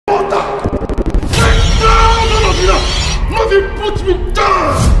put me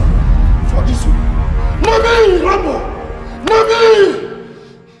down for this one. Nabi, Rambo! Nabi!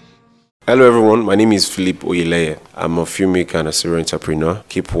 Hello everyone, my name is Oyeleye. I'm a filmmaker and a serial entrepreneur.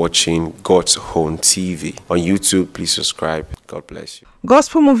 Keep watching God's Own TV. On YouTube, please subscribe. God bless you.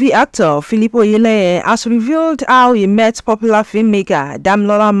 Gospel movie actor Oyeleye has revealed how he met popular filmmaker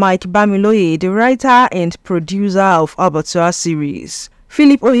Damilola Mike-Bamiloye, the writer and producer of Abattoir series.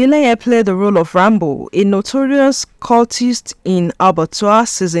 Oyeleye played the role of Rambo, a notorious cultist in Abattoir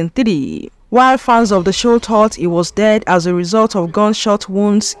season 3. While fans of the show thought he was dead as a result of gunshot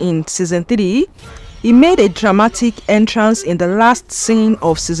wounds in season 3, he made a dramatic entrance in the last scene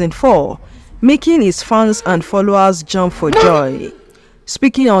of season 4, making his fans and followers jump for joy.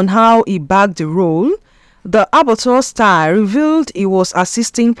 Speaking on how he bagged the role, the Abattoir star revealed he was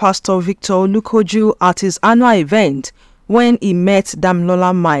assisting Pastor Victor Lukoju at his annual event when he met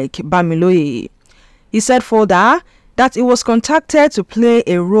Damilola Mike-Bamiloye. He said further that he was contacted to play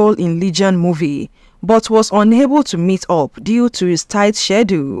a role in Legion movie, but was unable to meet up due to his tight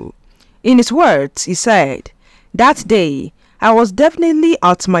schedule. In his words, he said, "That day, I was definitely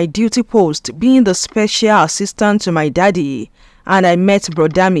at my duty post being the special assistant to my daddy, and I met Bro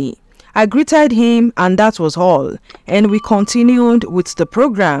Dami. I greeted him and that was all, and we continued with the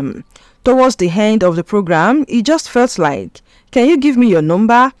program. Towards the end of the program, he just felt like, 'Can you give me your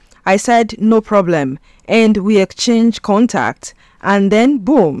number?' I said, 'No problem,' and we exchanged contact, and then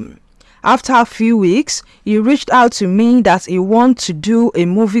boom. After a few weeks, he reached out to me that he wants to do a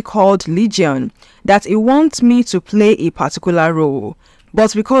movie called Legion, that he wants me to play a particular role.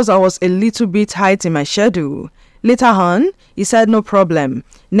 But because I was a little bit tight in my schedule, later on, he said no problem,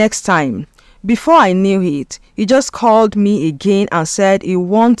 next time. Before I knew it, he just called me again and said he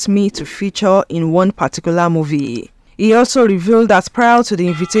wants me to feature in one particular movie." He also revealed that prior to the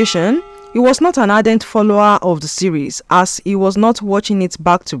invitation, he was not an ardent follower of the series as he was not watching it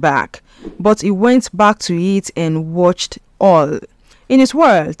back to back, but he went back to it and watched all. In his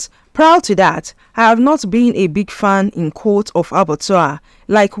words, "Prior to that, I have not been a big fan in quote of Abattoir,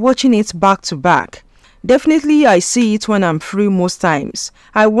 like watching it back to back. Definitely I see it when I'm free most times.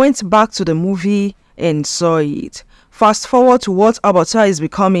 I went back to the movie and saw it." Fast forward to what Abattoir is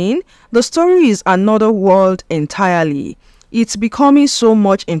becoming, the story is another world entirely. It's becoming so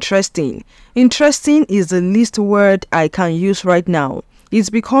much interesting. Interesting is the least word I can use right now.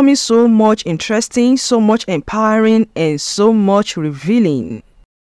 It's becoming so much interesting, so much empowering, and so much revealing.